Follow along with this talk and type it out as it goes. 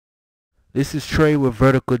This is Trey with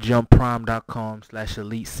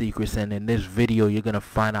verticaljumprime.com/elite secrets, and in this video you're going to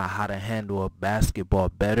find out how to handle a basketball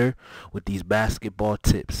better with these basketball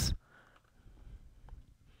tips.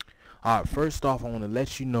 Alright, first off, I want to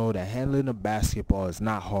let you know that handling a basketball is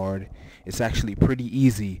not hard. It's actually pretty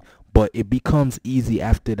easy, but it becomes easy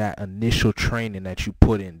after that initial training that you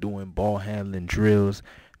put in, doing ball handling drills,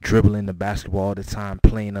 dribbling the basketball all the time,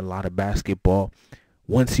 playing a lot of basketball.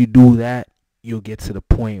 Once you do that, you'll get to the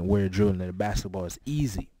point where dribbling the basketball is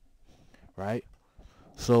easy, right?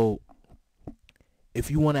 So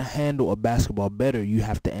if you want to handle a basketball better, you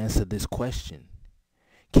have to answer this question.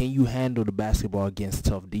 Can you handle the basketball against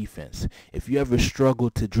tough defense? If you ever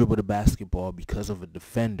struggle to dribble the basketball because of a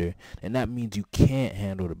defender, then that means you can't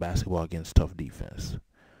handle the basketball against tough defense.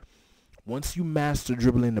 Once you master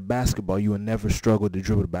dribbling the basketball, you will never struggle to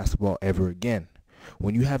dribble the basketball ever again.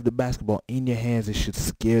 When you have the basketball in your hands, it should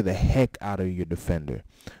scare the heck out of your defender.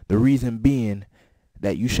 The reason being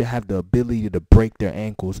that you should have the ability to break their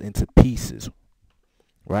ankles into pieces,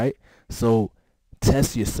 right? So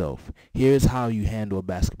test yourself. Here's how you handle a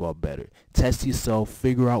basketball better. Test yourself,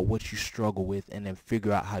 figure out what you struggle with, and then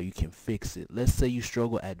figure out how you can fix it. Let's say you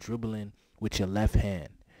struggle at dribbling with your left hand.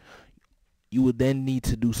 You would then need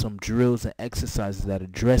to do some drills and exercises that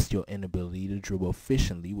address your inability to dribble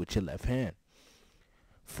efficiently with your left hand.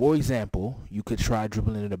 For example, you could try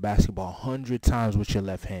dribbling the basketball 100 times with your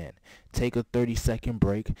left hand. Take a 30-second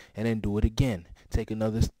break and then do it again. Take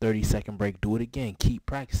another 30-second break, do it again. Keep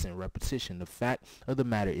practicing, repetition. The fact of the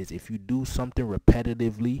matter is, if you do something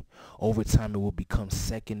repetitively, over time it will become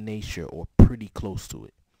second nature or pretty close to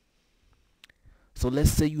it. So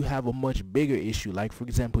let's say you have a much bigger issue, like for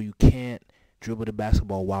example, you can't dribble the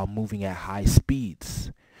basketball while moving at high speeds.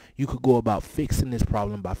 You could go about fixing this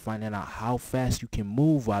problem by finding out how fast you can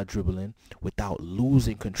move while dribbling without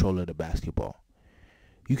losing control of the basketball.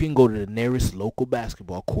 You can go to the nearest local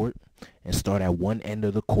basketball court and start at one end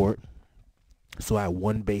of the court, so at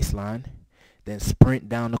one baseline, then sprint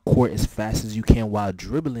down the court as fast as you can while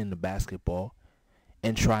dribbling the basketball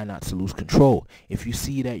and try not to lose control. If you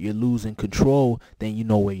see that you're losing control, then you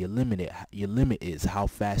know where your limit is, how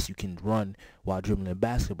fast you can run while dribbling the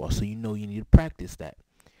basketball, so you know you need to practice that.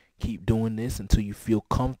 Keep doing this until you feel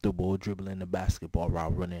comfortable dribbling the basketball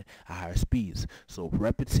while running at higher speeds. So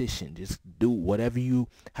repetition, just do whatever you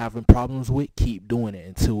having problems with, keep doing it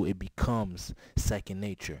until it becomes second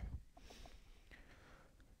nature.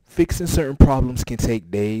 Fixing certain problems can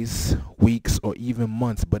take days, weeks, or even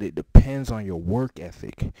months, but it depends on your work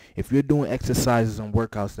ethic. If you're doing exercises and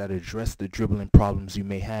workouts that address the dribbling problems you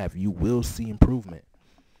may have, you will see improvement.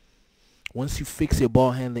 Once you fix your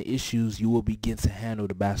ball handling issues, you will begin to handle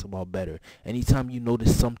the basketball better. Anytime you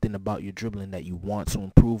notice something about your dribbling that you want to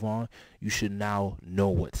improve on, you should now know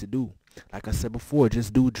what to do. Like I said before,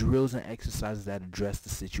 just do drills and exercises that address the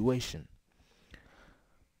situation.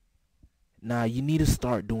 Now, you need to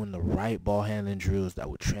start doing the right ball handling drills that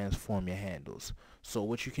will transform your handles. So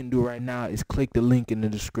what you can do right now is click the link in the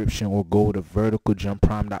description or go to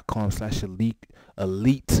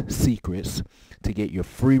verticaljumprime.com/elite secrets to get your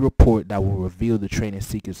free report that will reveal the training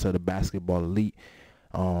secrets of the basketball elite.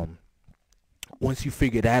 Once you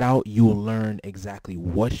figure that out, you will learn exactly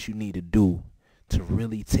what you need to do to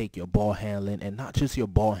really take your ball handling, and not just your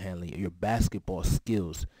ball handling, your basketball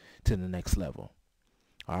skills to the next level.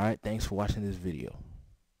 Alright, thanks for watching this video.